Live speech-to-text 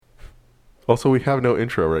Also, we have no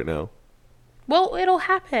intro right now. Well, it'll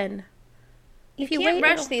happen. You can't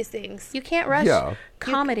rush these things. You can't rush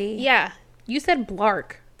comedy. Yeah. You said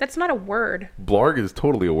blark. That's not a word. Blarg is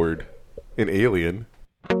totally a word. In Alien.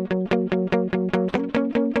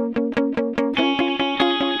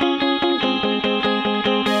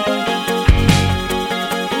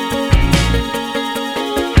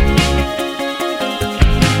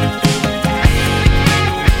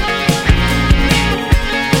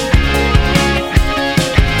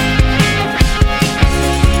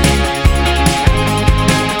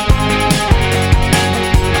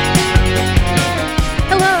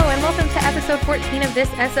 Episode 14 of This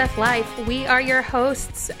SF Life. We are your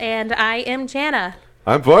hosts, and I am Jana.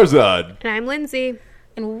 I'm Farzad. And I'm Lindsay.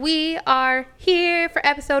 And we are here for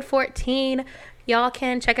episode 14. Y'all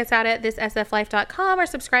can check us out at thissflife.com or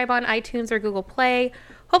subscribe on iTunes or Google Play.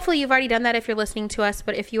 Hopefully you've already done that if you're listening to us,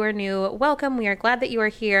 but if you are new, welcome. We are glad that you are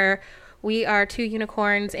here. We are two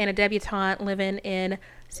unicorns and a debutante living in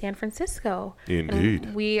San Francisco. Indeed.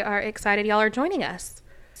 And we are excited y'all are joining us.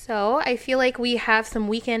 So I feel like we have some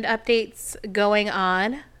weekend updates going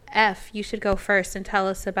on. F, you should go first and tell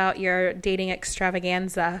us about your dating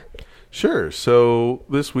extravaganza. Sure. So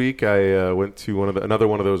this week I went to another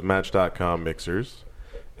one of those Match.com mixers,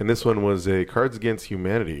 and this one was a Cards Against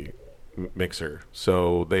Humanity mixer.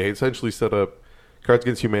 So they essentially set up Cards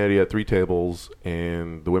Against Humanity at 3 tables,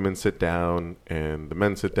 and the women sit down and the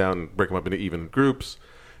men sit down and break them up into even groups,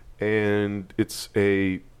 and it's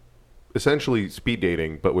essentially speed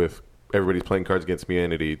dating, but with everybody's playing Cards Against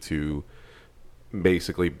Humanity to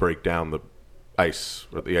basically break down the ice,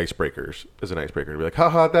 or the icebreakers as an icebreaker. To be like,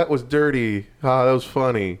 haha, that was dirty. Ha, that was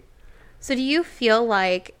funny. So do you feel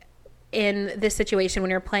like in this situation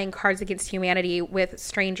when you're playing Cards Against Humanity with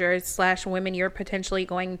strangers / women you're potentially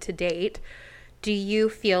going to date, do you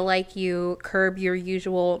feel like you curb your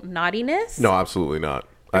usual naughtiness? No, absolutely not.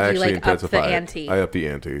 Or I do you, actually like, up intensify the it. ante? I up the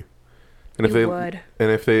ante. And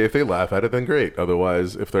if they laugh at it, then great.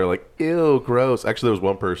 Otherwise, if they're like, ew, gross. Actually, there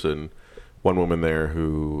was one woman there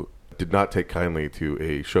who did not take kindly to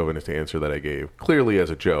a chauvinistic answer that I gave, clearly as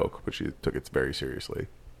a joke, but she took it very seriously.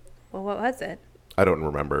 Well, what was it? I don't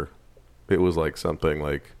remember. It was like something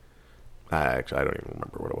like, actually, I don't even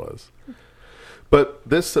remember what it was. But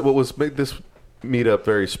what made this meetup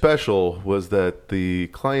very special was that the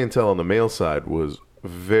clientele on the male side was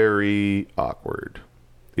very awkward.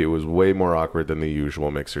 It was way more awkward than the usual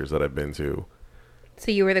mixers that I've been to.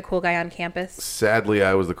 So you were the cool guy on campus? Sadly,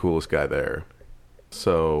 I was the coolest guy there.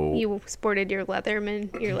 So you sported your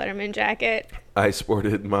Letterman jacket. I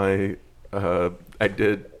sported my. I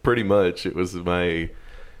did pretty much. It was my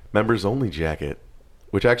members only jacket,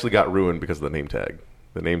 which actually got ruined because of the name tag.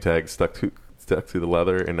 The name tag stuck to the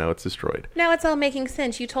leather, and now it's destroyed. Now it's all making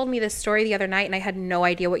sense. You told me this story the other night, and I had no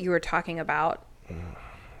idea what you were talking about. Yep.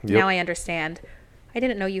 Now I understand. I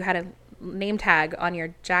didn't know you had a name tag on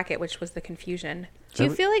your jacket, which was the confusion. Do you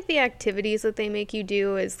feel like the activities that they make you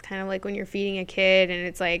do is kind of like when you're feeding a kid and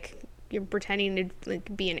it's like you're pretending to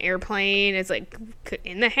like be an airplane? It's like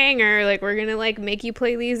in the hangar, like we're gonna like make you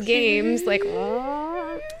play these games, like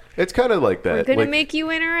it's kind of like that. We're gonna make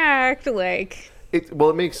you interact, like it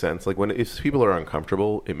makes sense. Like if people are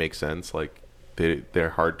uncomfortable, it makes sense. Like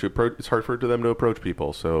they're hard to approach. It's hard for them to approach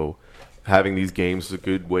people. So having these games is a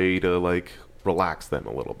good way to like relax them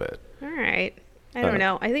a little bit. All right. I don't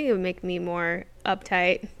know. I think it would make me more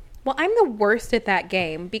uptight. Well, I'm the worst at that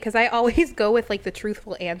game because I always go with like the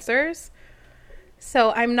truthful answers.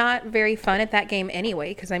 So I'm not very fun at that game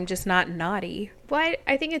anyway because I'm just not naughty. Well,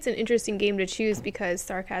 I think it's an interesting game to choose because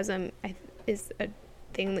sarcasm is a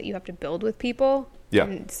thing that you have to build with people. Yeah.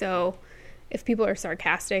 And so if people are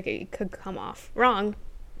sarcastic, it could come off wrong.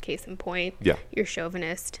 Case in point. Yeah. Your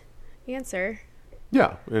chauvinist answer.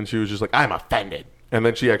 Yeah, and she was just like, I'm offended. And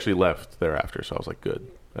then she actually left thereafter, so I was like, good.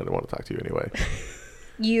 I didn't want to talk to you anyway.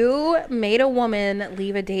 You made a woman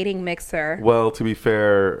leave a dating mixer. Well, to be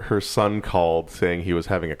fair, her son called saying he was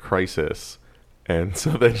having a crisis, and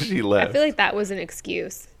so then she left. I feel like that was an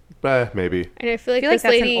excuse. Maybe. And I feel like that's this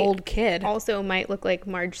lady an old kid. Also might look like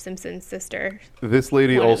Marge Simpson's sister. This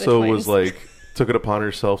lady also was like, took it upon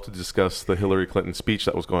herself to discuss the Hillary Clinton speech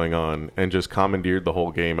that was going on and just commandeered the whole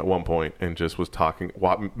game at one point and just was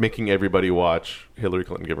making everybody watch Hillary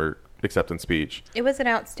Clinton give her acceptance speech. It was an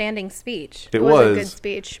outstanding speech. It was a good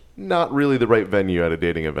speech. Not really the right venue at a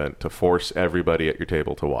dating event to force everybody at your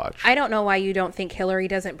table to watch. I don't know why you don't think Hillary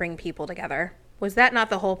doesn't bring people together. Was that not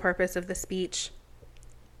the whole purpose of the speech?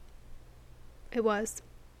 It was.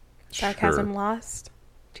 Sarcasm lost?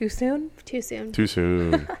 Too soon? Too soon. Too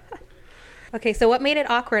soon. Okay, so what made it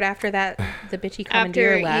awkward after that? The bitchy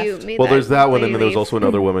commandeer After left. you made Well, there's that one, and lady then there's leave. also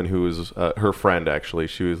another woman who was her friend, actually.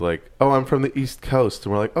 She was like, oh, I'm from the East Coast.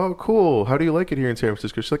 And we're like, oh, cool. How do you like it here in San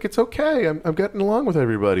Francisco? She's like, it's okay. I'm getting along with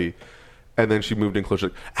everybody. And then she moved in closer.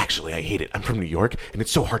 Like, actually, I hate it. I'm from New York, and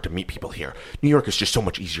it's so hard to meet people here. New York is just so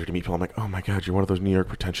much easier to meet people. I'm like, oh, my God, you're one of those New York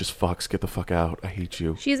pretentious fucks. Get the fuck out. I hate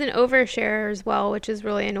you. She's an oversharer as well, which is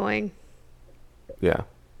really annoying. Yeah.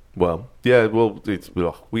 Well, yeah, well,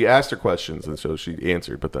 we asked her questions, and so she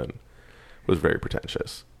answered, but then was very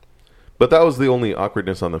pretentious. But that was the only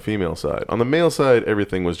awkwardness on the female side. On the male side,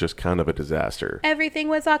 everything was just kind of a disaster. Everything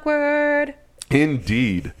was awkward.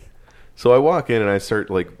 Indeed. So I walk in and I start,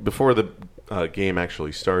 like, before the game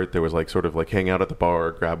actually started, there was, like, sort of, like, hang out at the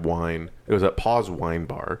bar, grab wine. It was at Paw's Wine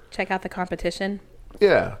Bar. Check out the competition.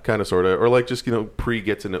 Yeah, kind of, sort of. Or, like, just, you know,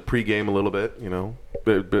 pre-game a little bit, you know,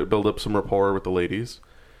 build up some rapport with the ladies.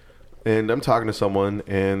 And I'm talking to someone,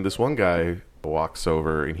 and this one guy walks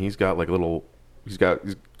over, and he's got, like, he's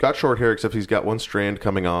got short hair, except he's got one strand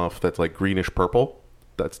coming off that's, like, greenish-purple.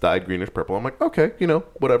 That's dyed greenish-purple. I'm like, okay, you know,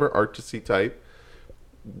 whatever, artsy type.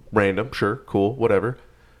 Random, sure, cool, whatever.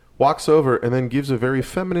 Walks over and then gives a very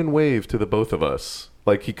feminine wave to the both of us.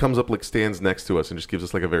 Like, he comes up, like, stands next to us and just gives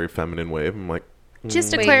us, like, a very feminine wave. I'm like,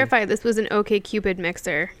 Just to Wait. clarify, this was an OkCupid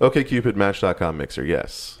mixer. OkCupid Match.com mixer,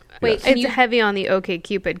 yes. Wait, Yes. Can It's you- heavy on the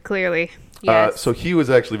OkCupid, clearly. Yes. So he was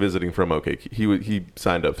actually visiting from he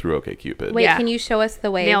signed up through OkCupid. Wait, Yeah. can you show us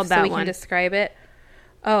the wave Nailed so that we one. can describe it?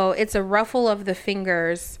 Oh, it's a ruffle of the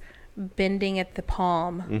fingers bending at the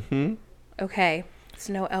palm. Mm-hmm. Okay. It's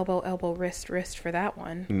no elbow, wrist for that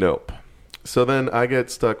one. Nope. So then I get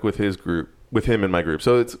stuck with him and my group.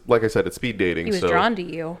 So it's, like I said, it's speed dating. He was so, drawn to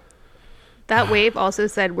you. That wave also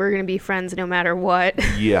said we're going to be friends no matter what.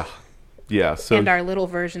 Yeah. Yeah. So And our little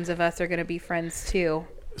versions of us are going to be friends too.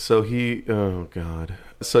 So oh God.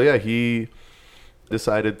 So yeah, he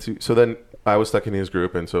decided to, so then I was stuck in his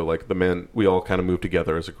group, and so, like, the men, we all kind of moved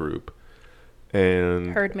together as a group.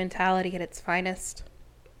 And, Herd mentality at its finest.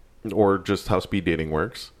 or just how speed dating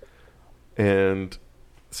works. And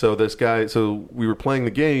so this guy, so we were playing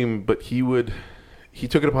the game, but he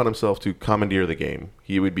took it upon himself to commandeer the game.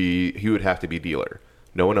 He would have to be dealer.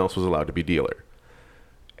 No one else was allowed to be dealer.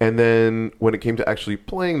 And then when it came to actually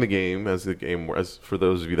playing the game, as for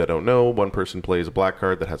those of you that don't know, one person plays a black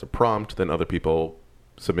card that has a prompt, then other people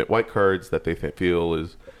submit white cards that they feel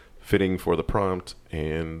is fitting for the prompt,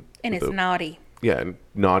 and It's naughty. yeah, and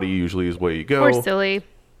naughty usually is where you go. Or silly.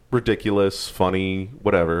 Ridiculous, funny,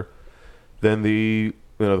 whatever. Then the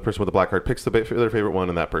person with the black card picks their favorite one,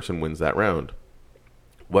 and that person wins that round.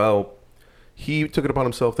 Well, he took it upon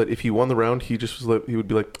himself that if he won the round, he would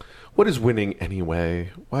be like, "What is winning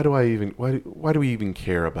anyway? Why do we even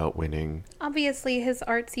care about winning?" Obviously, his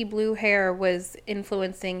artsy blue hair was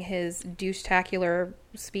influencing his douche-tacular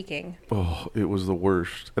speaking. Oh, it was the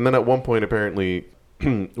worst. And then at one point, apparently,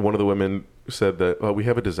 one of the women said that, "We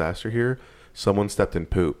have a disaster here. Someone stepped in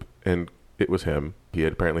poop," and it was him. He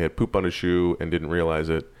apparently had poop on his shoe and didn't realize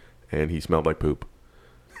it, and he smelled like poop.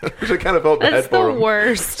 Which I kind of felt bad That's for the him.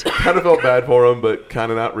 worst. Kind of felt bad for him, but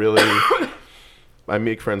kind of not really. I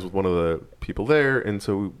make friends with one of the people there, and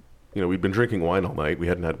so, we'd been drinking wine all night. We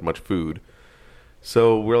hadn't had much food.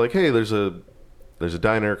 So we're like, hey, there's a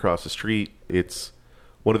diner across the street. It's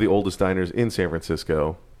one of the oldest diners in San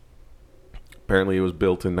Francisco. Apparently it was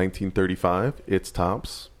built in 1935. It's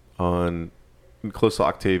tops on close to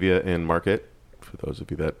Octavia and Market, for those of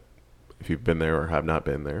you that, if you've been there or have not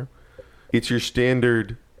been there. It's your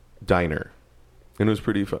standard diner. And it was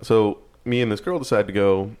pretty fun. So me and this girl decided to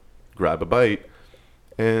go grab a bite,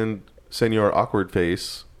 and Senor Awkward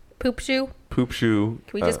Face, Poop shoe? Poop Shoe,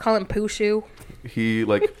 Can we just call him Poo Shoe? he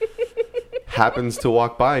happens to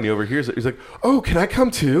walk by and he overhears it. He's like, "Oh, can I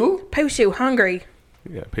come too?" Poo Shoe, hungry.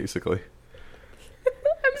 Yeah, basically.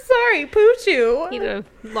 I'm sorry, Poo Shoe. He had a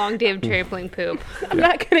long day of cherry pulling poop. I'm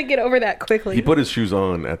not going to get over that quickly. He put his shoes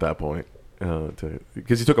on at that point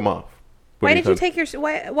because he took them off. Why did you take your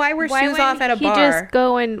why were shoes off at a bar? He just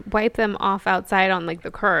go and wipe them off outside on the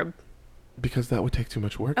curb. Because that would take too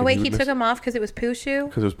much work. Oh wait, he took them off because it was Poo Shoe?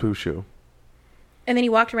 Because it was Poo Shoe. And then he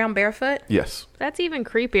walked around barefoot? Yes. That's even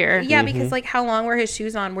creepier. Yeah, because how long were his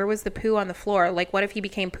shoes on? Where was the poo on the floor? What if he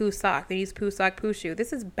became Poo Sock? Then he's Poo Sock, Poo Shoe.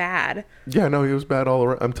 This is bad. Yeah, no, he was bad all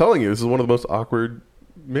around. I'm telling you, this is one of the most awkward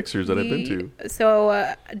mixers that I've been to.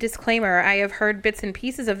 So, disclaimer, I have heard bits and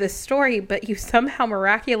pieces of this story, but you somehow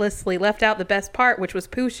miraculously left out the best part, which was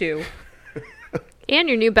Poo Shoe. And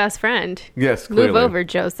your new best friend. Yes, clearly. Move over,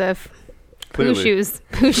 Joseph. Clearly.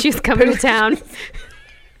 Poo Shoes coming to town.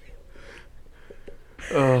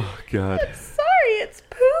 Oh, God. Sorry, it's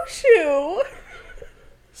Poo Shoe.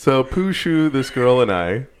 So Pushu, this girl, and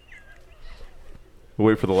I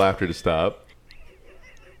wait for the laughter to stop.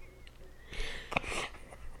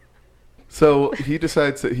 So he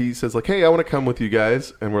decides that he says like, "Hey, I want to come with you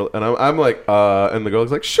guys," and I'm like, and the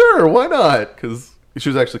girl's like, "Sure, why not?" Because she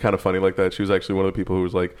was actually kind of funny like that. She was actually one of the people who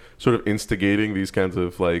was like sort of instigating these kinds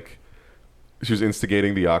of like, she was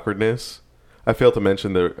instigating the awkwardness. I failed to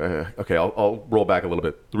mention the. Okay, I'll roll back a little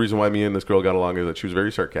bit. The reason why me and this girl got along is that she was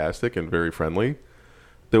very sarcastic and very friendly.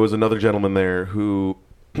 There was another gentleman there who,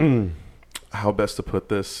 how best to put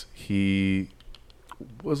this, he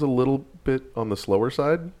was a little bit on the slower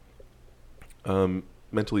side.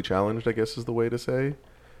 Mentally challenged, I guess is the way to say.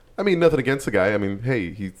 I mean, nothing against the guy. I mean,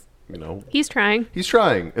 hey, he's trying. He's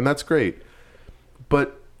trying, and that's great.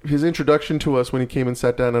 But his introduction to us when he came and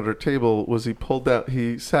sat down at our table was he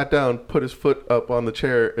sat down, put his foot up on the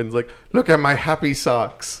chair, and was like, "Look at my happy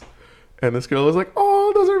socks." And this girl was like,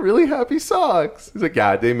 "Oh, those are really happy socks." He's like,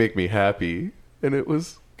 "Yeah, they make me happy." And it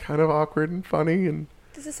was kind of awkward and funny. And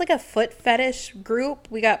Is this like a foot fetish group?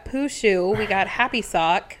 We got Pushu, we got Happy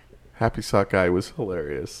Sock. Happy Sock guy was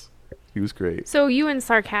hilarious. He was great. So you and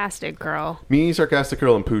Sarcastic Girl. Me, Sarcastic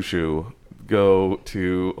Girl, and Pushu go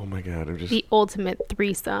to, oh my God, the ultimate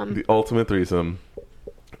threesome. The ultimate threesome.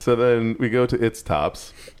 So then we go to It's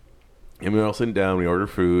Tops, and we're all sitting down, we order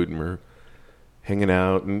food, and we're hanging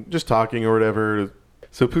out and just talking or whatever.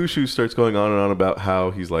 So Pushu starts going on and on about how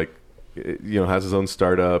he's like, has his own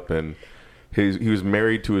startup, and he was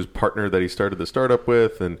married to his partner that he started the startup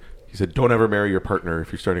with, and he said, "Don't ever marry your partner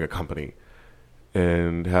if you're starting a company."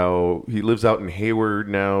 And how he lives out in Hayward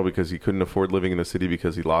now because he couldn't afford living in the city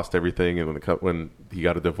because he lost everything, and when he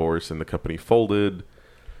got a divorce and the company folded.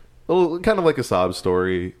 Kind of like a sob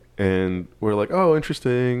story. And we're like, "Oh,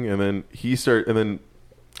 interesting." And then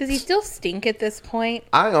Does he still stink at this point?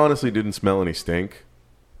 I honestly didn't smell any stink.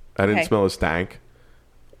 I didn't smell a stank.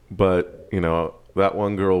 But, that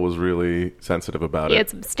one girl was really sensitive about it. He had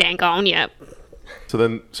some stank on you. So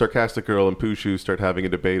then Sarcastic Girl and Pushu start having a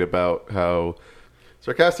debate about how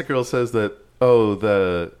Sarcastic Girl says that,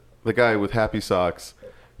 the guy with Happy Socks,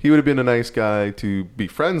 he would have been a nice guy to be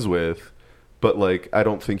friends with, but, like, I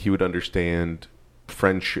don't think he would understand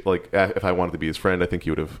friendship. Like, if I wanted to be his friend, I think he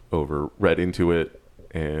would have read into it.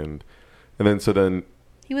 And then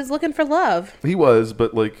he was looking for love. He was,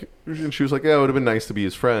 but, like, and she was like, "Yeah, it would have been nice to be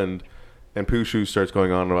his friend." And Pushu starts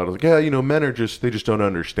going on about it. Like, "Yeah, men they just don't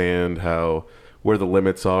understand where the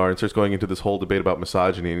limits are," and starts going into this whole debate about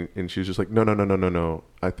misogyny. And she was just like, no.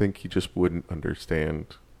 I think he just wouldn't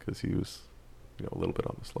understand because he was, a little bit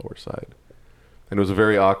on the slower side. And it was a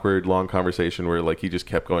very awkward, long conversation where, like, he just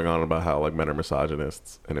kept going on about how, like, men are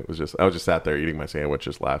misogynists. And I was just sat there eating my sandwich,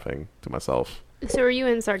 just laughing to myself. So are you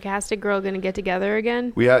and Sarcastic Girl going to get together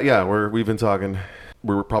again? We've been talking.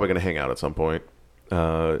 We're probably going to hang out at some point.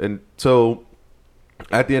 And so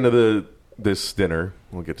at the end of this dinner,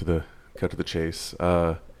 we'll get to the cut to the chase.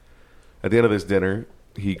 At the end of this dinner,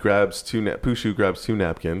 Pushu grabs two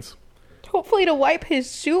napkins. Hopefully to wipe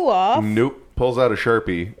his shoe off. Nope. Pulls out a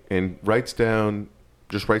Sharpie and writes down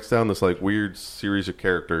this like weird series of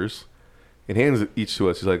characters and hands it each to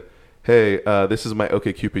us. He's like, "Hey, this is my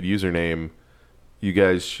OkCupid username. You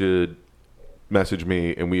guys should message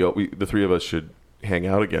me, and we the three of us should hang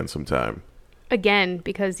out again sometime." Again,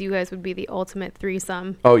 because you guys would be the ultimate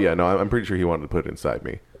threesome. Oh yeah, no, I'm pretty sure he wanted to put it inside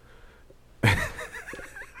me.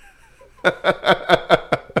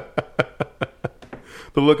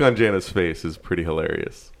 The look on Jana's face is pretty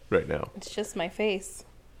hilarious right now. It's just my face.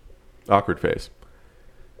 Awkward face.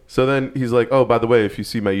 So then he's like, "Oh, by the way, if you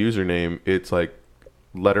see my username, it's like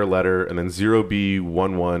letter, and then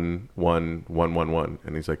 0B111111."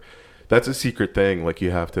 And he's like, "That's a secret thing. Like,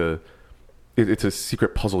 you have to, it's a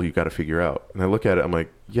secret puzzle you got to figure out." And I look at it, I'm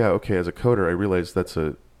like, "Yeah, okay, as a coder, I realize that's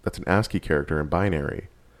an ASCII character in binary."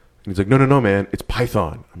 And he's like, No, man, it's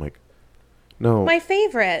Python." I'm like, "No. My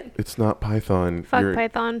favorite. It's not Python. Fuck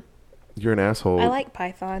Python. You're an asshole." I like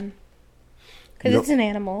Python. Because it's an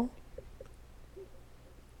animal.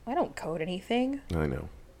 I don't code anything. I know.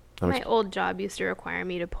 My old job used to require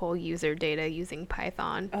me to pull user data using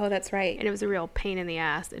Python. Oh, that's right. And it was a real pain in the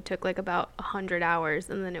ass. It took like about 100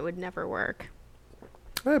 hours, and then it would never work.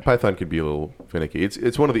 Python could be a little finicky.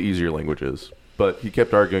 It's one of the easier languages. But he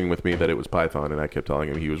kept arguing with me that it was Python, and I kept telling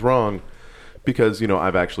him he was wrong because,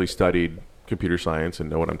 I've actually studied computer science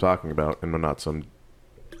and know what I'm talking about, and I'm not some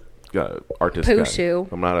artist Pushu. guy.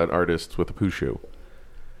 I'm not an artist with a Pushu.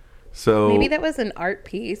 So maybe that was an art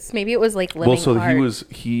piece. Maybe it was like living art.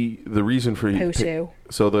 The reason for Pushu.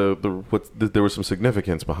 There was some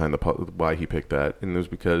significance behind why he picked that, and it was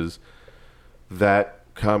because that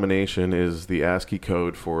combination is the ASCII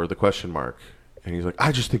code for the question mark. And he's like,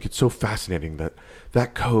 I just think it's so fascinating that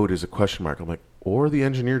that code is a question mark. I'm like, or the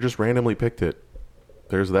engineer just randomly picked it.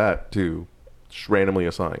 There's that too, just randomly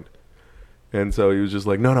assigned. And so he was just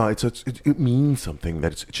like, no, it means something.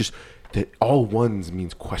 That it's just that all ones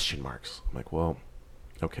means question marks. I'm like, well,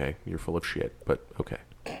 okay, you're full of shit, but okay.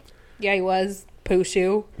 Yeah, he was.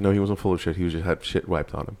 Pushu. No, he wasn't full of shit. He was just had shit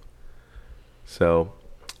wiped on him. So,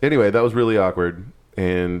 anyway, that was really awkward.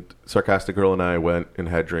 And Sarcastic Girl and I went and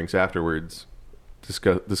had drinks afterwards,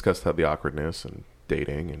 discussed how the awkwardness and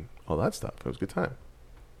dating and all that stuff. It was a good time.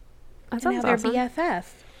 That And now sounds they're awesome. BFF.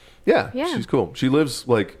 Yeah, Yeah. she's cool. She lives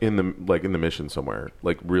in the Mission somewhere,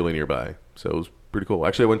 like really nearby. So it was pretty cool.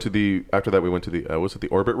 Actually, I went to after that we went to the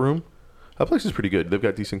Orbit Room. That place is pretty good. They've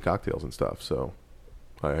got decent cocktails and stuff. So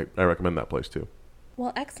I recommend that place too.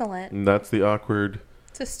 Well, excellent. And that's the awkward.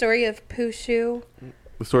 It's a story of Pushu.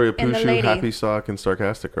 The story of And the Pushu, lady. Happy Sock, and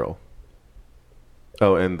Sarcastic Girl.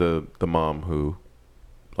 Oh, and the mom who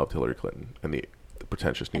loved Hillary Clinton and the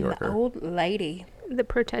pretentious New And Yorker. the old lady. The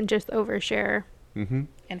pretentious overshare. Mm-hmm.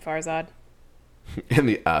 And Farzad. And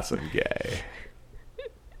the awesome guy.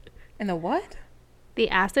 And the what? The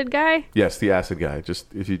acid guy? Yes, the acid guy.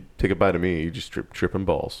 Just if you take a bite of me, you just tripping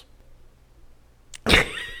balls.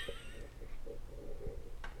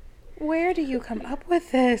 Where do you come up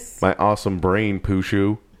with this? My awesome brain,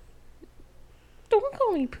 Pushu. Don't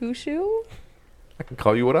call me Pushu. I can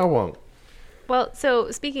call you what I want. Well, so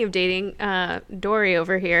speaking of dating, Dory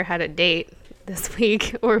over here had a date this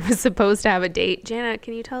week, or was supposed to have a date. Jana,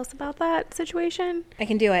 can you tell us about that situation? I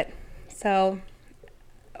can do it. So,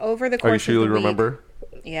 over the Are you course sure of you the week, remember?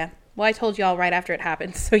 yeah. Well, I told y'all right after it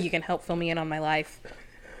happened, so you can help fill me in on my life.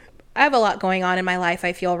 I have a lot going on in my life,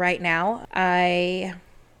 I feel, right now. I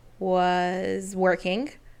was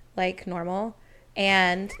working like normal,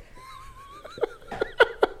 and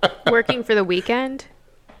Working for the weekend?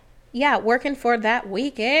 yeah, working for that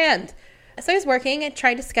weekend. So I was working and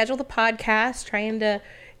tried to schedule the podcast, trying to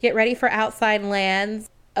get ready for Outside Lands.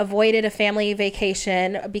 Avoided a family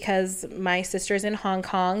vacation because my sister's in Hong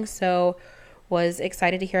Kong, so was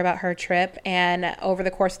excited to hear about her trip. And over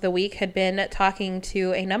the course of the week had been talking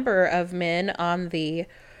to a number of men on the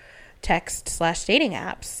text/dating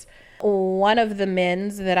apps. One of the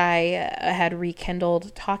men's that I had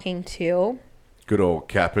rekindled talking to Good old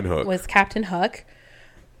Captain Hook. was Captain Hook.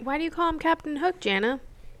 Why do you call him Captain Hook, Jana?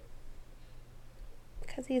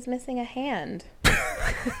 Because he's missing a hand.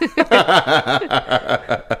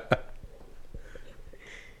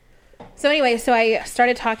 So anyway, so I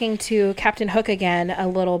started talking to Captain Hook again a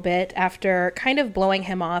little bit after kind of blowing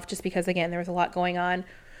him off just because, again, there was a lot going on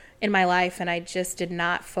in my life and I just did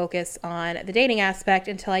not focus on the dating aspect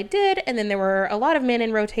until I did. And then there were a lot of men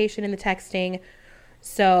in rotation in the texting.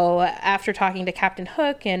 So after talking to Captain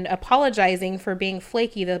Hook and apologizing for being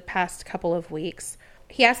flaky the past couple of weeks,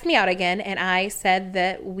 he asked me out again and I said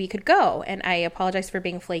that we could go. And I apologized for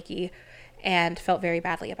being flaky and felt very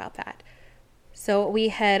badly about that. So we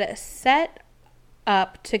had set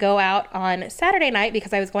up to go out on Saturday night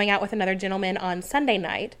because I was going out with another gentleman on Sunday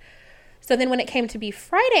night. So then when it came to be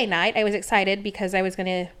Friday night, I was excited because I was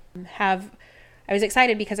going to have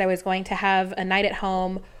a night at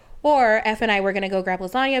home, or F and I were going to go grab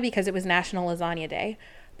lasagna because it was National Lasagna Day.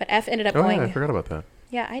 But F ended up going. Yeah, I forgot about that.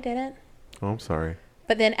 Yeah, I didn't. Oh, I'm sorry.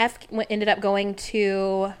 But then F ended up going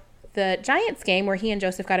to the Giants game where he and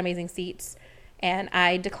Joseph got amazing seats. And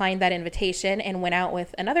I declined that invitation and went out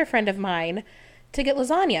with another friend of mine to get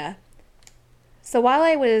lasagna. So while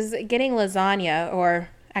I was getting lasagna, or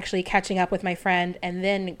actually catching up with my friend and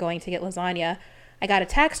then going to get lasagna, I got a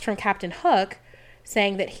text from Captain Hook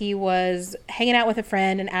saying that he was hanging out with a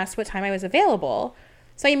friend and asked what time I was available.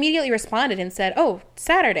 So I immediately responded and said, oh,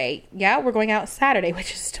 Saturday. Yeah, we're going out Saturday,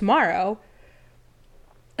 which is tomorrow.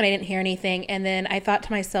 And I didn't hear anything. And then I thought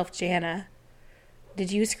to myself, Jana,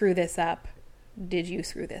 did you screw this up? Did you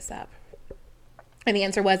screw this up? And the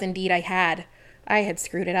answer was, indeed, I had. I had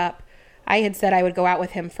screwed it up. I had said I would go out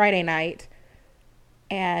with him Friday night.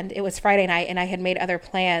 And it was Friday night, and I had made other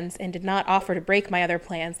plans and did not offer to break my other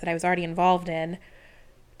plans that I was already involved in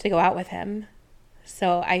to go out with him.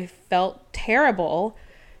 So I felt terrible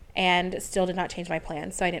and still did not change my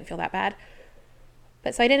plans, so I didn't feel that bad.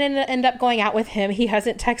 But so I didn't end up going out with him. He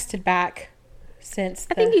hasn't texted back since.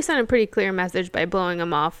 I think you sent a pretty clear message by blowing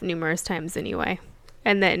him off numerous times anyway,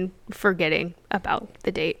 and then forgetting about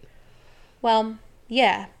the date. Well,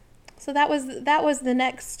 yeah. So that was the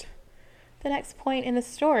next point in the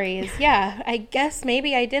story is, yeah, I guess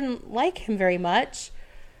maybe I didn't like him very much,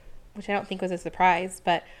 which I don't think was a surprise,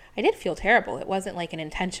 but I did feel terrible. It wasn't like an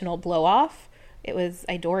intentional blow off. It was,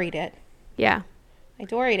 I doried it. Yeah. I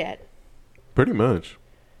doried it. Pretty much.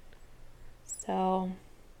 So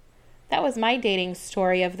that was my dating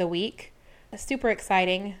story of the week. Super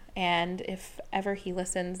exciting. And if ever he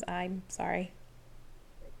listens, I'm sorry.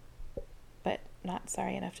 But not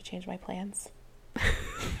sorry enough to change my plans.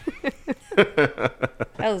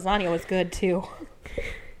 That lasagna was good too.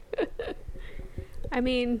 I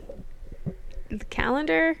mean, the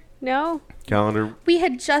calendar? No? Calendar. We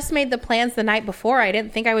had just made the plans the night before. I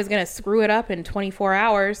didn't think I was going to screw it up in 24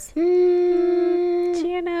 hours.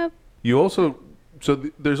 Jana. You also,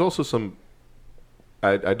 there's also some,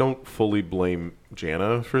 I don't fully blame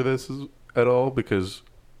Jana for this at all because,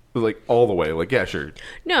 like, all the way, like, yeah, sure.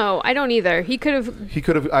 No, I don't either. He could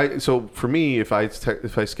have. So for me, if I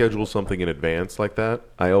schedule something in advance like that,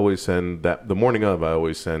 I always send that, the morning of, I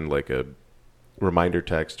always send like a reminder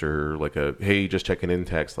text or like a, hey, just checking in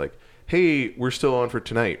text, like, hey, we're still on for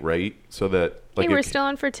tonight, right? So that, like, Hey, we're still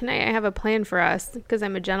on for tonight. I have a plan for us because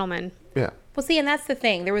I'm a gentleman. yeah. Well, see, and that's the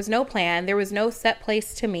thing. There was no plan. There was no set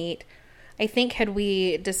place to meet. I think had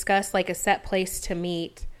we discussed like a set place to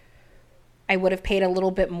meet, I would have paid a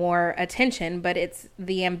little bit more attention, but it's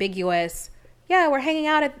the ambiguous, yeah, we're hanging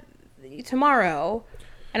out tomorrow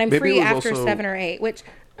and I'm Maybe free it was after also- 7 or 8, which,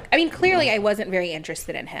 I mean, clearly I wasn't very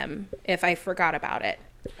interested in him if I forgot about it.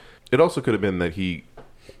 It also could have been that he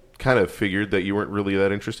kind of figured that you weren't really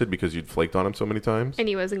that interested because you'd flaked on him so many times. And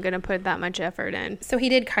he wasn't going to put that much effort in. So he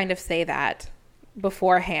did kind of say that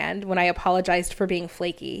beforehand when I apologized for being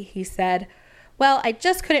flaky. He said, well, I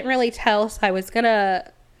just couldn't really tell, so I was kind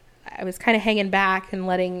of hanging back and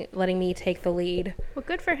letting me take the lead. Well,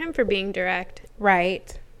 good for him for being direct.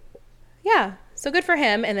 Right. Yeah. So good for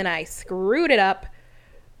him. And then I screwed it up.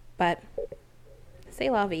 But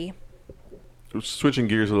c'est la vie. Switching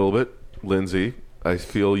gears a little bit, Lindsay, I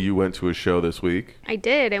feel you went to a show this week. I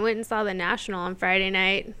did. I went and saw the National on Friday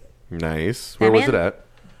night. Nice. Where was it Batman?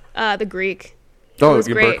 at? The Greek. Oh, was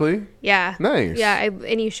in great. Berkeley? Yeah. Nice. Yeah,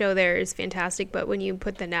 any show there is fantastic, but when you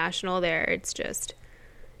put the National there, it's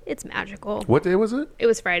magical. What day was it? It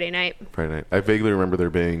was Friday night. Friday night. I vaguely remember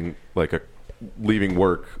there being, like, leaving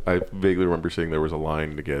work, I vaguely remember seeing there was a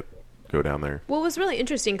line to go down there. Well, it was really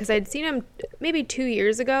interesting because I'd seen him maybe 2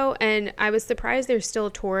 years ago, and I was surprised they're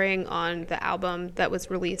still touring on the album that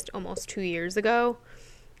was released almost 2 years ago,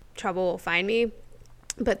 Trouble Will Find Me.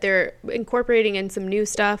 But they're incorporating in some new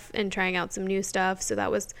stuff and trying out some new stuff, so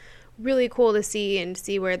that was really cool to see and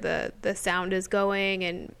see where the sound is going.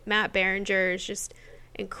 And Matt Berenger is just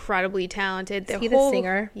incredibly talented. Is he the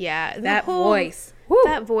singer? Yeah. That voice. Woo.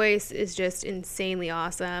 That voice is just insanely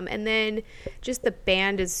awesome. And then just the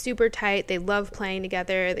band is super tight. They love playing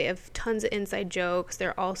together. They have tons of inside jokes.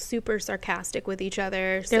 They're all super sarcastic with each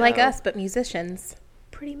other. They're like us, but musicians.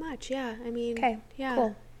 Pretty much, yeah. I mean, Okay, yeah.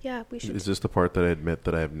 cool. Yeah, we should. Is this the part that I admit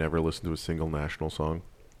that I have never listened to a single National song?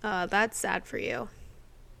 That's sad for you.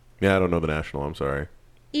 Yeah, I don't know the National. I'm sorry.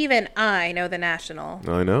 Even I know the National.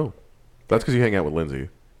 I know. That's because you hang out with Lindsay.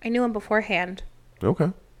 I knew him beforehand.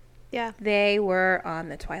 Okay. Yeah. They were on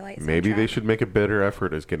the Twilight soundtrack. Maybe they should make a better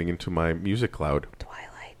effort as getting into my music cloud.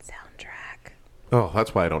 Twilight soundtrack. Oh,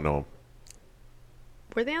 that's why I don't know 'em.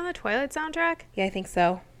 Were they on the Twilight soundtrack? Yeah, I think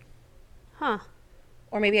so. Huh.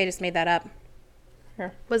 Or maybe I just made that up.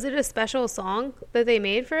 Here. Was it a special song that they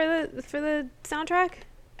made for the soundtrack?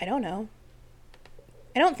 I don't know.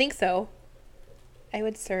 I don't think so. I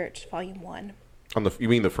would search volume 1. You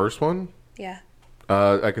mean the first one? Yeah.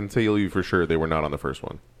 I can tell you for sure they were not on the first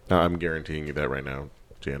one. I'm guaranteeing you that right now,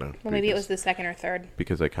 Jana. Well, maybe it was the second or third.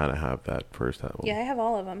 because I kind of have that first album. Yeah, I have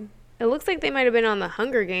all of them. It looks like they might have been on the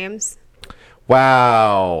Hunger Games.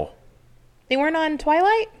 Wow. They weren't on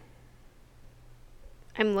Twilight?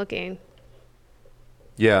 I'm looking.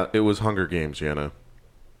 Yeah, it was Hunger Games, Jana.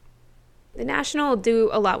 The National do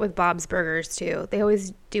a lot with Bob's Burgers, too. They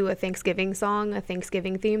always do a Thanksgiving song, a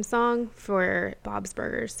Thanksgiving theme song for Bob's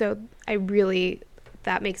Burgers. So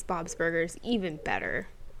that makes Bob's Burgers even better.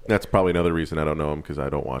 That's probably another reason I don't know them because I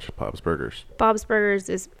don't watch Bob's Burgers. Bob's Burgers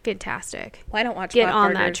is fantastic. Well, I don't watch Get Bob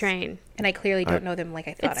on that Burgers, train. And I clearly don't know them like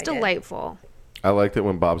I thought It's I did. delightful. I liked it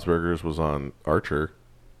when Bob's Burgers was on Archer.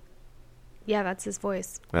 Yeah, that's his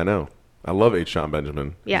voice. I know. I love H. John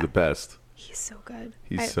Benjamin. Yeah. He's the best. He's so good.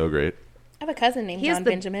 He's so great. I have a cousin named He has John the-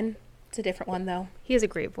 Benjamin. It's a different one, though. He has a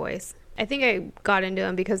great voice. I think I got into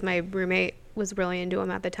him because my roommate was really into him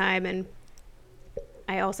at the time, and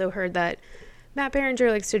I also heard that Matt Berenger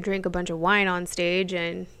likes to drink a bunch of wine on stage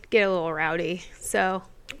and get a little rowdy. So,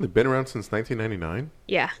 They've been around since 1999.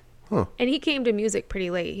 yeah. Huh. And he came to music pretty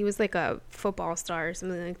late. He was like a football star or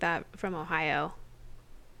something like that from Ohio.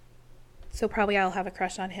 So probably I'll have a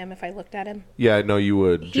crush on him if I looked at him. Yeah, I know you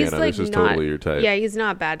would, He's Jana. like This is not, totally your type. Yeah, he's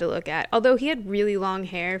not bad to look at. Although he had really long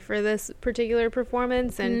hair for this particular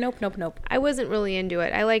performance, and Nope. I wasn't really into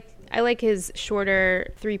it. I like his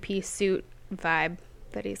shorter 3-piece suit vibe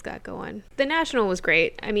that he's got going. The National was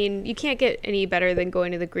great. I mean, you can't get any better than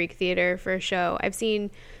going to the Greek Theater for a show. I've seen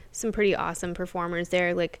some pretty awesome performers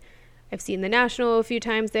there. Like, I've seen the National a few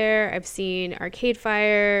times there. I've seen Arcade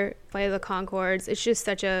Fire, Flight of the Conchords. It's just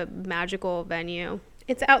such a magical venue.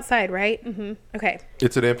 It's outside, right? Mm-hmm. Okay.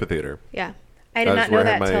 It's an amphitheater. Yeah. I did not know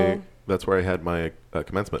that till... That's where I had my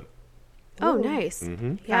commencement. Oh, Ooh. nice.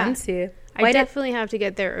 Mm-hmm. Yeah. Fancy. I definitely have to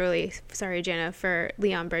get there early. Sorry, Jana, for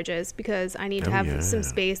Leon Bridges, because I need to have some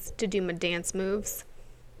space to do my dance moves.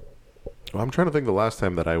 Well, I'm trying to think the last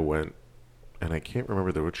time that I went, and I can't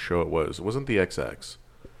remember which show it was. It wasn't the XX.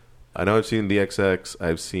 I know I've seen the XX.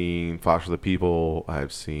 I've seen Fox for the People.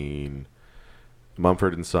 I've seen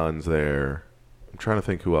Mumford & Sons there. I'm trying to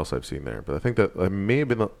think who else I've seen there. But I think that I may have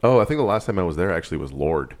been... I think the last time I was there actually was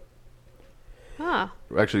Lorde. Ah.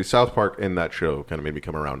 Actually, South Park in that show kind of made me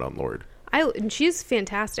come around on Lorde. And she's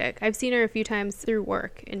fantastic. I've seen her a few times through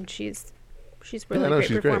work, and she's really great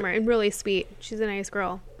performer and really sweet. She's a nice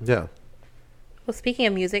girl. Yeah. Well, speaking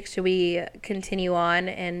of music, should we continue on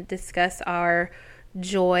and discuss our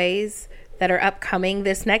joys that are upcoming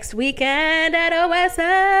this next weekend at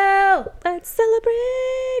OSL? Let's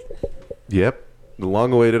celebrate. Yep. The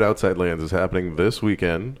long-awaited Outside Lands is happening this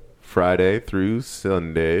weekend, Friday through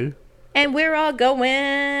Sunday. And we're all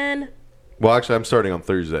going. Well, actually, I'm starting on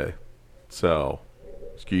Thursday. So,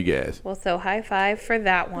 screw you guys. Well, so high five for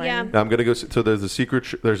that one. Yeah. Now I'm gonna go. So there's a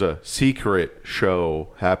secret show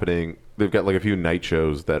happening. They've got like a few night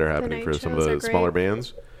shows that are happening for some of the smaller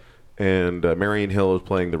bands. And Marion Hill is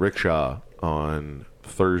playing the Rickshaw on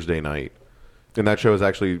Thursday night, and that show is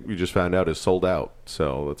actually, we just found out, is sold out.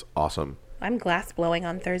 So that's awesome. I'm glass blowing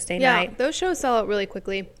on Thursday Yeah, night. those shows sell out really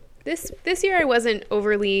quickly. This year I wasn't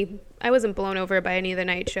blown over by any of the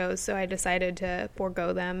night shows, so I decided to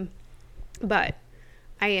forego them. But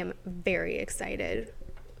I am very excited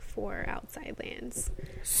for Outside Lands.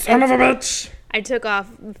 Son of a bitch. I took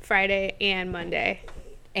off Friday and Monday.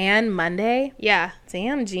 And Monday? Yeah,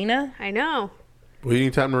 Damn, Gina. I know. Well, you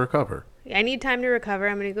need time to recover. I need time to recover.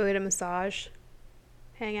 I'm going to go get a massage,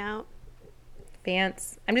 hang out.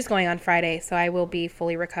 Vance. I'm just going on Friday, so I will be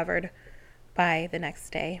fully recovered by the next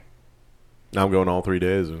day. Now I'm going all 3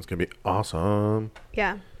 days, and it's gonna be awesome.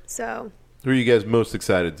 Yeah, so. Who are you guys most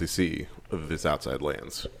excited to see of this Outside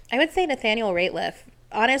Lands? I would say Nathaniel Rateliff.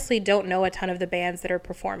 Honestly, don't know a ton of the bands that are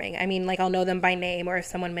performing. I mean, like, I'll know them by name, or if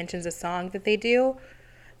someone mentions a song that they do,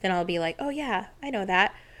 then I'll be like, oh yeah, I know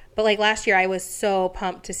that. But like last year, I was so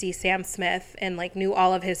pumped to see Sam Smith and like knew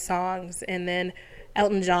all of his songs. And then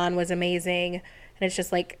Elton John was amazing. And it's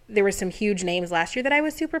just like, there were some huge names last year that I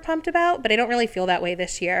was super pumped about, but I don't really feel that way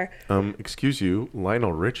this year. Excuse you,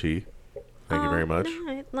 Lionel Richie. Thank you very much. All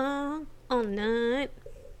night long, all night.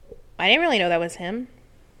 I didn't really know that was him.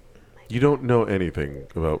 You don't know anything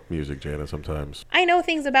about music, Jana, sometimes. I know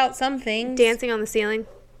things about some things. Dancing on the Ceiling.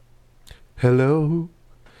 Hello,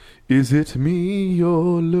 is it me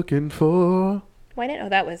you're looking for? Well, I didn't know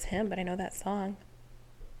that was him, but I know that song.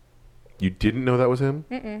 You didn't know that was him?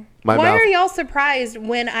 Mm-mm. My Why mouth- are y'all surprised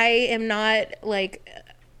when I am not, like,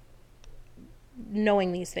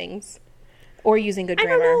 knowing these things or using good I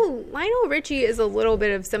grammar? don't know. Lionel Richie is a little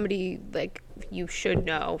bit of somebody, like, you should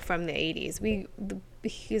know from the 80s.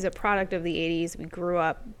 He's a product of the 80s. We grew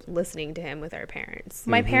up listening to him with our parents.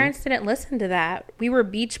 My parents didn't listen to that. We were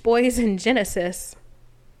Beach Boys and Genesis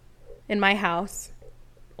in my house.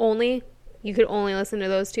 You could only listen to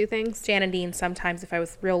those two things? Jan and Dean sometimes if I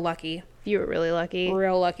was real lucky. You were really lucky.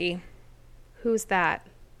 Real lucky. Who's that?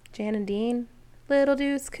 Jan and Dean. Little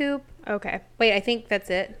Deuce Coupe. Okay. Wait, I think that's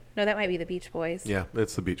it. No, that might be the Beach Boys. Yeah,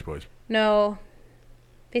 it's the Beach Boys. No.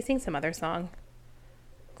 They sing some other song.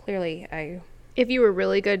 Clearly, If you were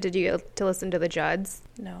really good, did you get to listen to the Judds?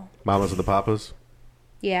 no. Mamas and the Papas?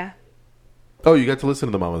 Yeah. Oh, you got to listen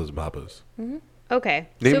to the Mamas and Papas. Okay.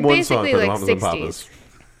 Name so one song basically for the like Mamas and 60s.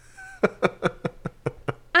 Papas.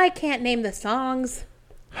 I can't name the songs.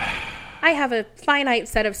 I have a finite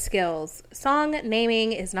set of skills. Song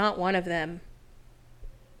naming is not one of them.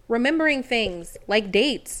 Remembering things, like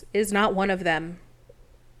dates, is not one of them.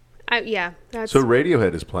 Yeah. That's So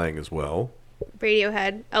Radiohead is playing as well.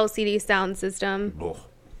 Radiohead, LCD Sound System. Ugh.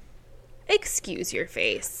 Excuse your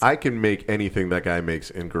face. I can make anything that guy makes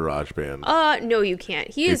in GarageBand. No, you can't.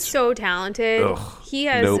 He is It's- so talented. Ugh. He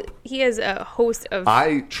has Nope. he has a host of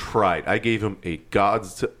I tried. I gave him a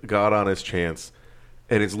God honest chance,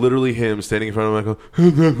 and it's literally him standing in front of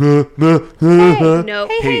him. Nope.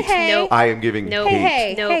 Hey. Nope. I am giving Nope.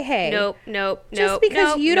 hate. Nope. Just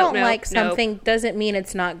because you don't like something doesn't mean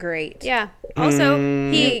it's not great. Yeah. Also,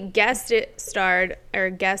 he he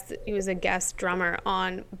was a guest drummer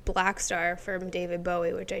on Black Star from David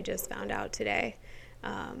Bowie, which I just found out today.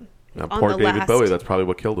 Now, poor David Bowie. That's probably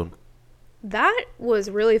what killed him. That was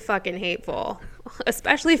really fucking hateful,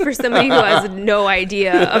 especially for somebody who has no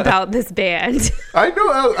idea about this band. I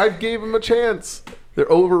know. I gave him a chance. They're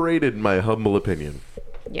overrated, in my humble opinion.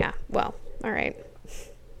 Yeah. Well, all right.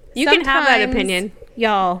 You can have that opinion,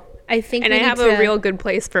 y'all. I think, and I have a real good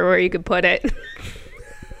place for where you could put it.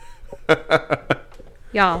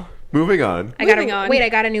 Y'all. Moving on. I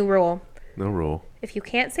got a new rule. No rule. If you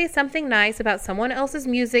can't say something nice about someone else's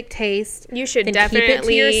music taste, You should then keep it to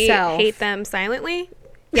definitely yourself. hate them silently.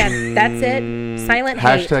 Yes, that's it. Silent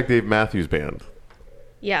hate. Hashtag Dave Matthews Band.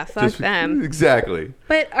 Yeah, fuck them. Exactly.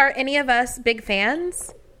 But are any of us big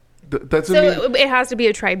fans? That's So it has to be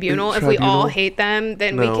a tribunal. If we all Tribunal? hate them,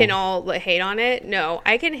 then No. we can all hate on it. No,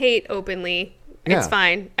 I can hate openly. Yeah. It's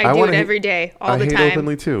fine. I do wanna it hate- every day, all the I hate time.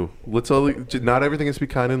 openly too. Let's all. Not everything has to be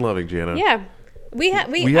kind and loving, Jana. Yeah.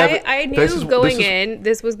 I knew this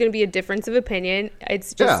was going to be a difference of opinion.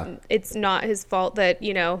 It's just, it's not his fault that,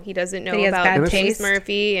 he doesn't know That he has about bad James taste.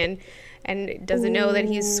 Murphy and doesn't know that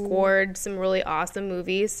he's scored some really awesome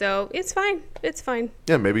movies. So it's fine. It's fine.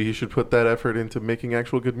 Yeah, maybe he should put that effort into making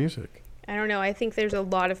actual good music. I don't know. I think there's a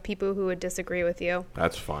lot of people who would disagree with you.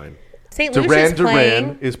 That's fine. St. Duran Lucia's Duran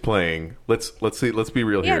playing. is playing. Let's be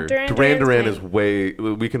real Yeah, here. Duran Duran Duran's is way.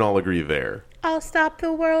 We can all agree there. I'll stop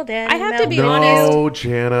the world and I have to be melt. honest. No,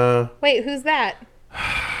 Jana. Wait, who's that?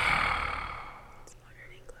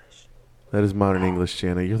 That is modern English,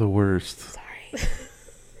 Jana. You're the worst. Sorry.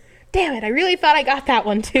 Damn it, I really thought I got that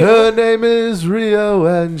one too. Her name is Rio,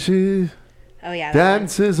 and she Oh yeah. that one.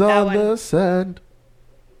 dances That on one. the sand.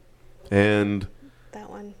 And That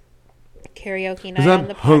one. Karaoke night 'cause on I'm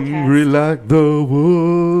the podcast. hungry like the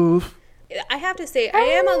wolf. I have to say, I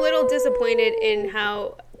am a little disappointed in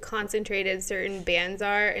how concentrated certain bands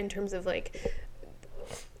are in terms of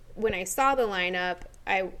when I saw the lineup,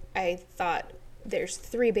 I thought there's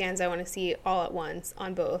 3 bands I want to see all at once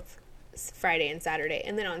on both Friday and Saturday,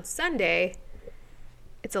 and then on Sunday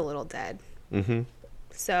it's a little dead. Mm-hmm.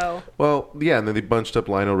 So Well, yeah, and then they bunched up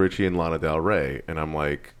Lionel Richie and Lana Del Rey, and I'm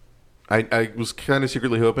like, I was kind of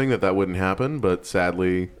secretly hoping that wouldn't happen, but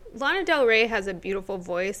sadly, Lana Del Rey has a beautiful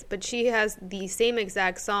voice, but she has the same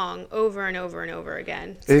exact song over and over and over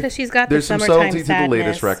again. It's 'cause she's got the there's some summertime subtlety to the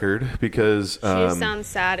latest sadness. record because She just sounds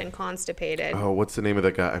sad and constipated. oh, what's the name of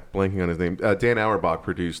that guy? I'm blanking on his name. Dan Auerbach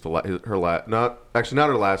produced not her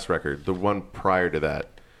last record, the one prior to that,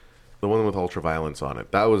 the one with Ultraviolence on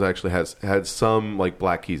it. That was actually had some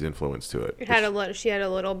Black Keys influence to it. She had a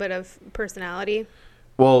little bit of personality.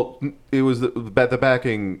 Well, it was the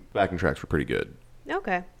backing tracks were pretty good.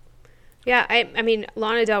 Okay. Yeah, I mean,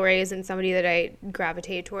 Lana Del Rey isn't somebody that I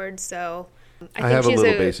gravitate towards, so I think have a she's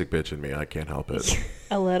little basic bitch in me. I can't help it.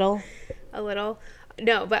 A little. a little.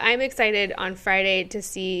 No, but I'm excited on Friday to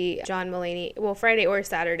see John Mulaney. Well, Friday or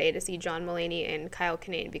Saturday to see John Mulaney and Kyle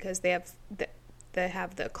Kinane because they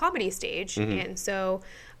have the comedy stage, and so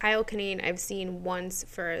Kyle Kinane I've seen once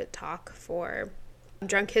for a talk for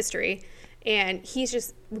Drunk History. And he's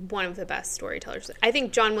just one of the best storytellers. I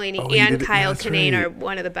think John Mulaney and Kyle Kinane are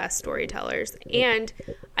one of the best storytellers. And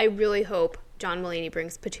I really hope John Mulaney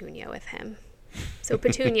brings Petunia with him. So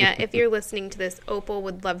Petunia, if you're listening to this, Opal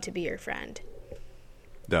would love to be your friend.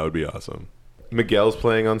 That would be awesome. Miguel's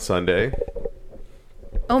playing on Sunday.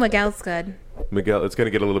 Oh, Miguel's good. Miguel, it's going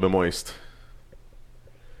to get a little bit moist.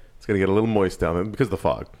 It's going to get a little moist down there because of the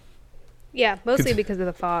fog. Yeah, mostly because of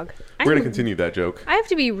the fog. We're going to continue that joke. I have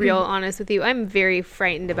to be real honest with you. I'm very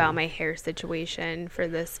frightened about my hair situation for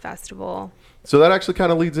this festival. So that actually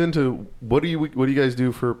kind of leads into what do you guys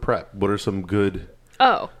do for prep? What are some good?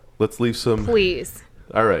 Oh, Let's leave some. please.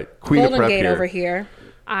 All right, Queen Golden of Prep Gate here. over here.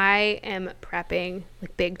 I am prepping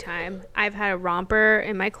big time. I've had a romper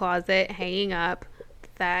in my closet hanging up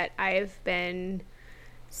that I've been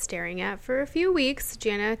staring at for a few weeks.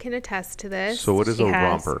 Jana can attest to this. So what is She a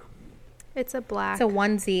has. romper? It's a black It's a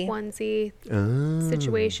onesie, onesie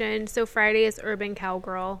situation. So Friday is Urban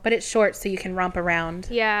Cowgirl. but it's short so you can romp around.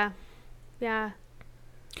 Yeah.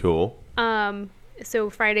 Cool. So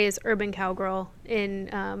Friday is Urban Cowgirl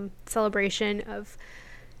in celebration of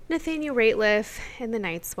Nathaniel Rateliff and the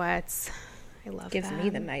Night Sweats. I love Gives them. me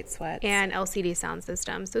the night sweats. And LCD Sound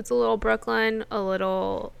System. So it's a little Brooklyn, a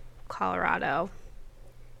little Colorado.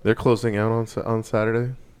 They're closing out on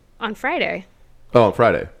Saturday. On Friday. Oh, on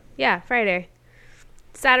Friday. Yeah, Friday.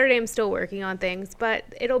 Saturday, I'm still working on things, but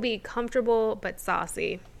it'll be comfortable but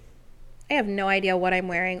saucy. I have no idea what I'm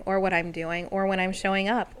wearing or what I'm doing or when I'm showing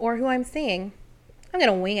up or who I'm seeing. I'm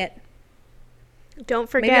going to wing it. Don't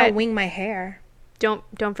Maybe forget. I'll wing my hair. Don't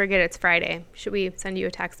forget it's Friday. Should we send you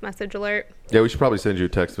a text message alert? Yeah, we should probably send you a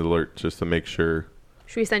text alert just to make sure.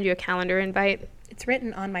 Should we send you a calendar invite? It's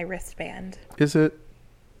written on my wristband. Is it?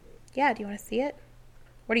 Yeah, do you want to see it?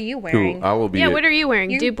 What are you wearing? Ooh, I will be. Yeah, what are you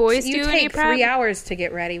wearing? Do boys you do any take prep? 3 hours to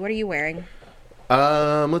get ready. What are you wearing?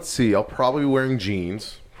 Let's see. I'll probably be wearing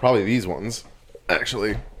jeans. Probably these ones,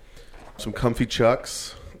 actually. Some comfy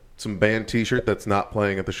Chucks. Some band T-shirt that's not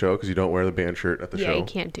playing at the show because you don't wear the band shirt at the show. Yeah, you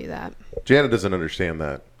can't do that. Jana doesn't understand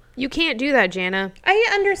that. You can't do that, Jana. I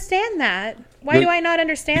understand that. Why do I not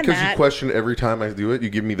understand because that? you question every time I do it. You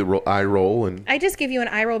give me the eye roll, and I just give you an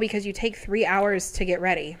eye roll because you take 3 hours to get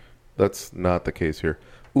ready. that's not the case here.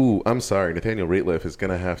 Ooh, I'm sorry. Nathaniel Rateliff is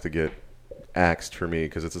going to have to get axed for me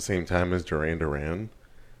because it's the same time as Duran Duran,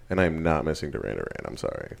 and I'm not missing Duran Duran. I'm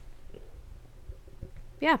sorry.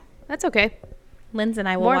 Yeah, that's okay. Linz and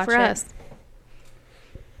I will More watch for it. us.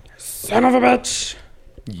 Son of a bitch.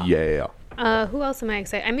 Yeah. Who else am I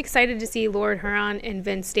excited? I'm excited to see Lord Huron and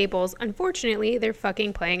Vince Staples. Unfortunately, they're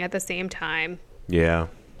fucking playing at the same time. Yeah.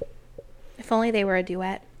 If only they were a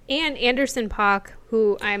duet. And Anderson .Paak,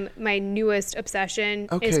 who my newest obsession,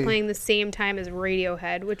 is Okay. playing the same time as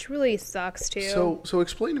Radiohead, which really sucks too. So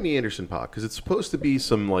explain to me Anderson .Paak because it's supposed to be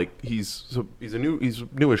some like he's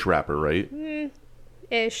newish rapper, right?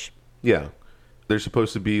 Ish. Yeah. They're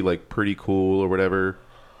supposed to be like pretty cool or whatever.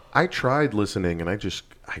 I tried listening and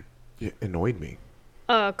it annoyed me.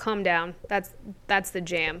 Calm down. That's the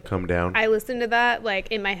jam. Come down. I listen to that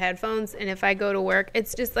like in my headphones, and if I go to work,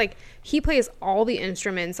 it's just like he plays all the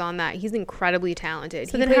instruments on that. He's incredibly talented.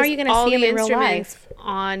 So He then how are plays you gonna all see him the in real instruments life?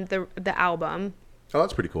 on the album? Oh,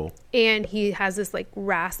 that's pretty cool. And he has this like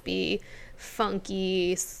raspy,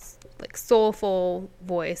 funky, like soulful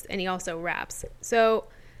voice, and he also raps. So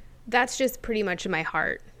that's just pretty much in my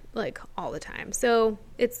heart, like all the time. So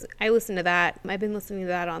I listen to that. I've been listening to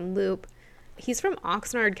that on loop. He's from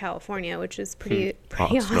Oxnard, California, which is pretty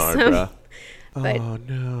Oxnard, awesome. bruh. But oh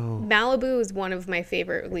no. Malibu is one of my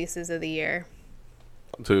favorite releases of the year.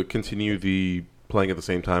 To continue the playing at the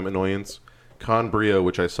same time annoyance, Con Brio,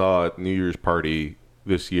 which I saw at New Year's party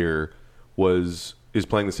this year, is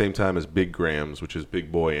playing the same time as Big Grams, which is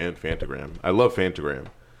Big Boy and Fantagram. I love Fantagram.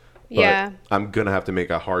 But Yeah. I'm going to have to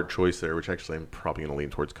make a hard choice there, which actually I'm probably going to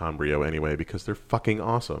lean towards Con Brio anyway because they're fucking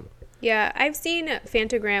awesome. Yeah, I've seen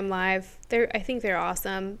Fantagram live. I think they're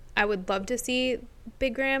awesome. I would love to see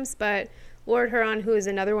Big Grams, but Lord Huron, who is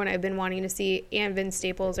another one I've been wanting to see, and Vince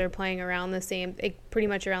Staples are playing pretty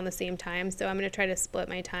much around the same time. So I'm going to try to split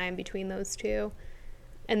my time between those two.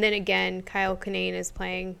 And then again, Kyle Kinane is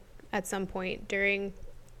playing at some point during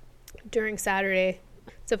Saturday.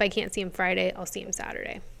 So if I can't see him Friday, I'll see him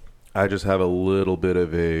Saturday. I just have a little bit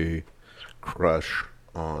of a crush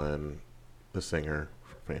on the singer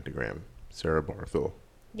for Fantagram, Sarah Barthel.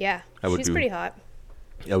 Yeah, I would she's do- pretty hot.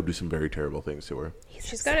 I would do some very terrible things to her.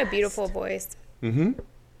 She's got a beautiful voice. Mm-hmm.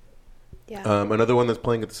 Yeah. Another one that's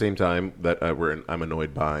playing at the same time that I'm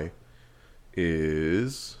annoyed by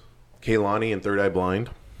is Kehlani and Third Eye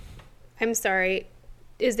Blind. I'm sorry.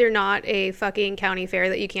 Is there not a fucking county fair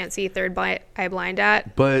that you can't see Third Eye Blind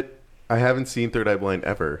at? But I haven't seen Third Eye Blind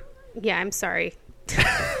ever. Yeah, I'm sorry.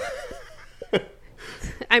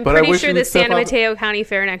 I'm But I pretty wish sure you the would step San up- Mateo County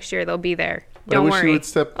Fair next year, they'll be there. I Don't wish you worry. would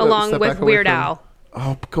step Along back with away Weird from- Al.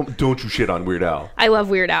 Oh, don't you shit on Weird Al. I love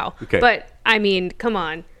Weird Al. Okay. But, I mean, come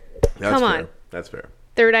on. That's Come fair. on. That's fair.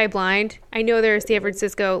 Third Eye Blind. I know they're a San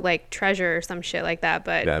Francisco, like, treasure or some shit like that,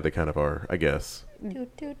 but Yeah, they kind of are, I guess.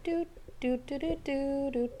 Doot, doot, doot, doot, doot, doot,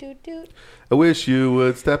 doot, doot, doot, doot. I wish you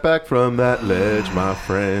would step back from that ledge, my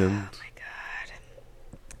friend.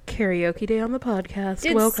 Karaoke day on the podcast.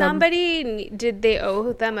 did they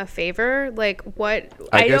owe them a favor? Like, what?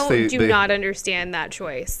 I I guess don't they- not understand that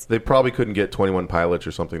choice. They probably couldn't get 21 Pilots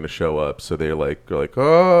or something to show up, so they're like,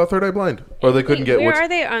 oh, Third Eye Blind. Or they couldn't Wait, get where are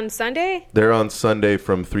they on Sunday? They're on Sunday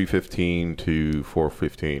from 3:15 to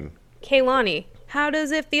 4:15. Kehlani. How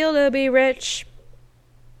does it feel to be rich?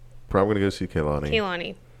 Probably gonna go see Kehlani.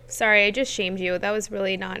 Kehlani. Sorry, I just shamed you. That was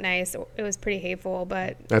really not nice. It was pretty hateful,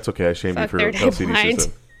 but That's okay. I shamed you Fuck for Third Eye LCD Blind.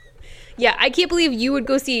 System. yeah, I can't believe you would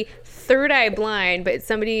go see Third Eye Blind, but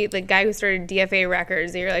somebody, the guy who started DFA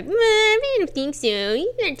Records, you're like, I don't think so. He's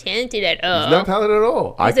not talented at all. He's not talented at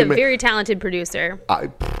all. He's a very talented producer.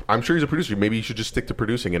 I'm sure he's a producer. Maybe he should just stick to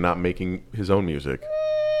producing and not making his own music.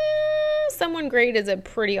 Someone Great is a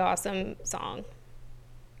pretty awesome song.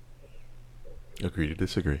 Agree to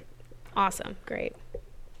disagree. Awesome. Great.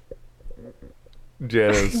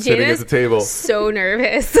 Jana's sitting at the table. So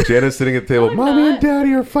nervous. Jana's sitting at the table. I'm Mommy not. and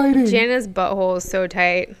Daddy are fighting. Jana's butthole is so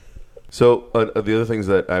tight. So the other things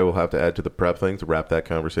that I will have to add to the prep thing to wrap that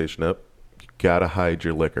conversation up, you gotta hide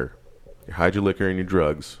your liquor. You hide your liquor and your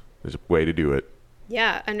drugs. There's a way to do it.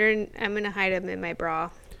 Yeah, I'm going to hide them in my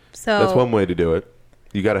bra. So That's one way to do it.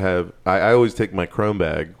 You gotta have. I always take my Chrome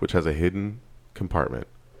bag, which has a hidden compartment,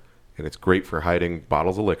 and it's great for hiding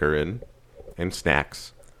bottles of liquor in and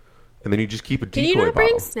snacks. And then you just keep a Can decoy you not bottle.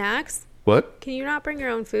 bring snacks? What? Can you not bring your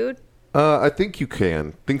own food? I think you can.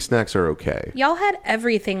 I think snacks are okay. y'all had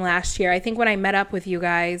everything last year. I think when I met up with you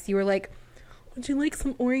guys, you were like, would you like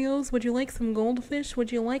some Oreos? Would you like some goldfish?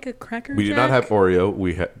 Would you like a Cracker We Jack? did not have Oreo.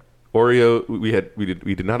 We had Oreo.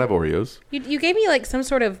 We did not have Oreos. You gave me like some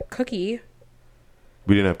sort of cookie.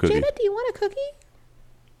 We didn't have cookies. Jana, do you want a cookie?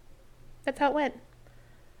 That's how it went.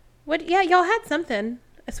 What? Yeah, y'all had something.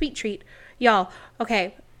 A sweet treat. Y'all,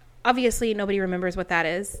 okay. Obviously, nobody remembers what that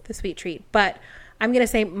is, the sweet treat. But I'm going to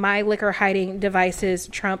say my liquor hiding devices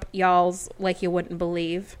trump y'all's like you wouldn't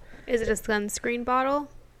believe. Is it a sunscreen bottle?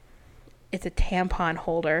 It's a tampon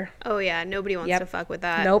holder. Oh, yeah. Nobody wants Yep. to fuck with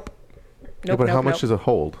that. Nope. Yeah, but how much does it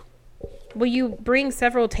hold? Well, you bring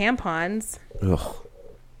several tampons. Ugh.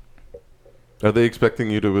 Are they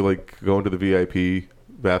expecting you to like go into the VIP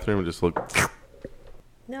bathroom and just look?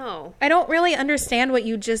 No. I don't really understand what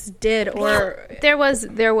you just did, or There was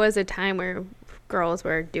a time where girls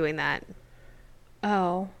were doing that.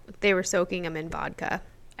 oh, They were soaking them in vodka.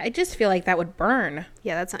 I just feel like that would burn.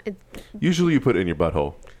 Yeah, that's not. Usually, you put it in your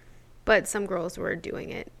butthole. But some girls were doing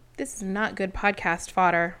it. This is not good podcast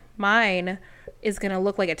fodder. Mine is gonna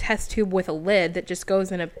look like a test tube with a lid that just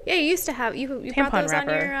goes in a. Yeah, you used to have you brought Tampon those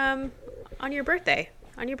wrapper. on your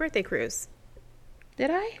birthday cruise. Did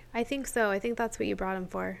I? I think so. I think that's what you brought them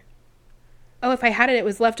for. Oh, if I had it, it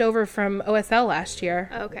was left over from OSL last year.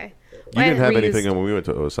 Oh, okay. You didn't have reused- anything when we went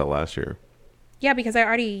to OSL last year. Yeah, because I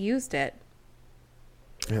already used it.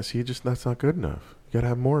 Yeah, see, that's not good enough. You gotta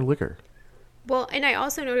have more liquor. Well, and I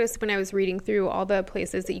also noticed when I was reading through all the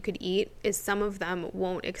places that you could eat is some of them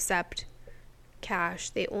won't accept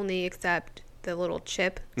cash. They only accept the little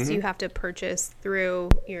chip. So you have to purchase through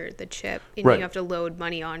the chip, and Right. you have to load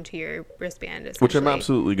money onto your wristband. Which I'm essentially.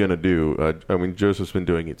 absolutely gonna do. I mean, Joseph's been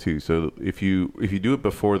doing it too. So if you do it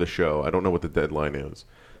before the show, I don't know what the deadline is,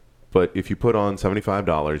 but if you put on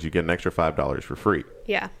 $75, you get an extra $5 for free.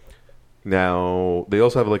 Yeah. Now they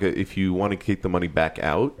also have like if you want to keep the money back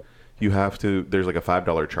out, you have to. There's like a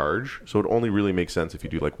 $5 charge. So it only really makes sense if you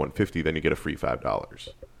do like $150, then you get a free $5.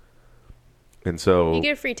 And so You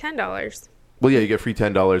get a free $10. well, yeah, you get free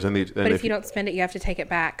 $10, and But if you don't spend it, you have to take it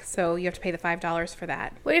back. So you have to pay the $5 for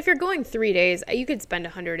that. Well, if you're going 3 days, you could spend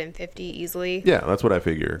 $150 easily. yeah, that's what I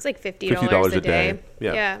figure. It's like $50 a day.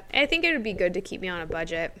 Yeah. Yeah. I think it would be good to keep me on a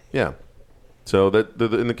budget. Yeah. So that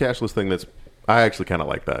in the cashless thing, I actually kind of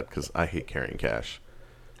like that because I hate carrying cash,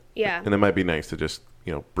 Yeah. and it might be nice to just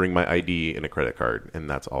bring my ID and a credit card, and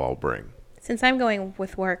that's all I'll bring. Since I'm going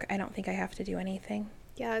with work, I don't think I have to do anything.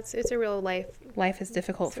 Yeah, it's a real life. Life is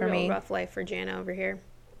difficult It's a for real me. rough life for Jana over here.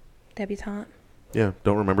 Debutante. Yeah,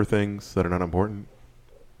 don't remember things that are not important.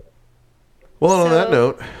 Well, on that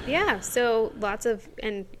note, Yeah, so lots of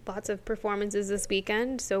performances this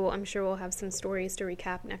weekend. So I'm sure we'll have some stories to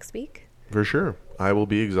recap next week. for sure, I will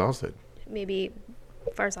be exhausted. Maybe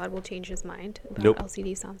Farzad will change his mind about Nope.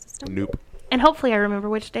 LCD Sound System. Nope. And hopefully I remember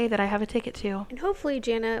which day that I have a ticket to. And hopefully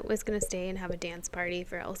Jana was going to stay and have a dance party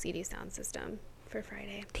for LCD Sound System for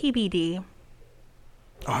Friday. TBD.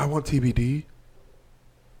 Oh, I want TBD.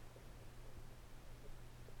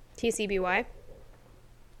 TCBY.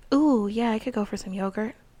 Ooh, yeah, I could go for some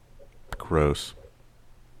yogurt. Gross.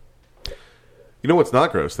 You know what's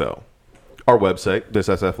not gross, though? Our website,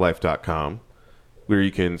 thisSFLife.com, where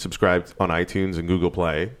you can subscribe on iTunes and Google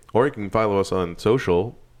Play, or you can follow us on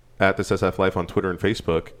social at thisSFLife on Twitter and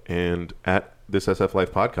Facebook, and at thisSFLife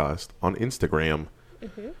Podcast on Instagram.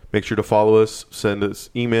 Make sure to follow us, send us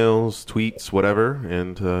emails, tweets, whatever,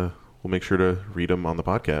 and we'll make sure to read them on the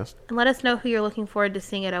podcast. And let us know who you're looking forward to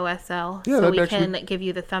seeing at OSL Yeah, so that'd we actually- can give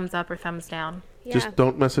you the thumbs up or thumbs down. Yeah. Just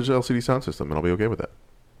don't message the LCD Sound System, and I'll be okay with that.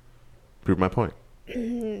 Prove my point.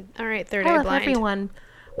 All right, Third I Eye love Blind. everyone.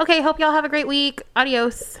 Okay, hope y'all have a great week.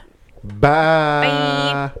 Adios.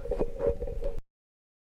 Bye. Bye.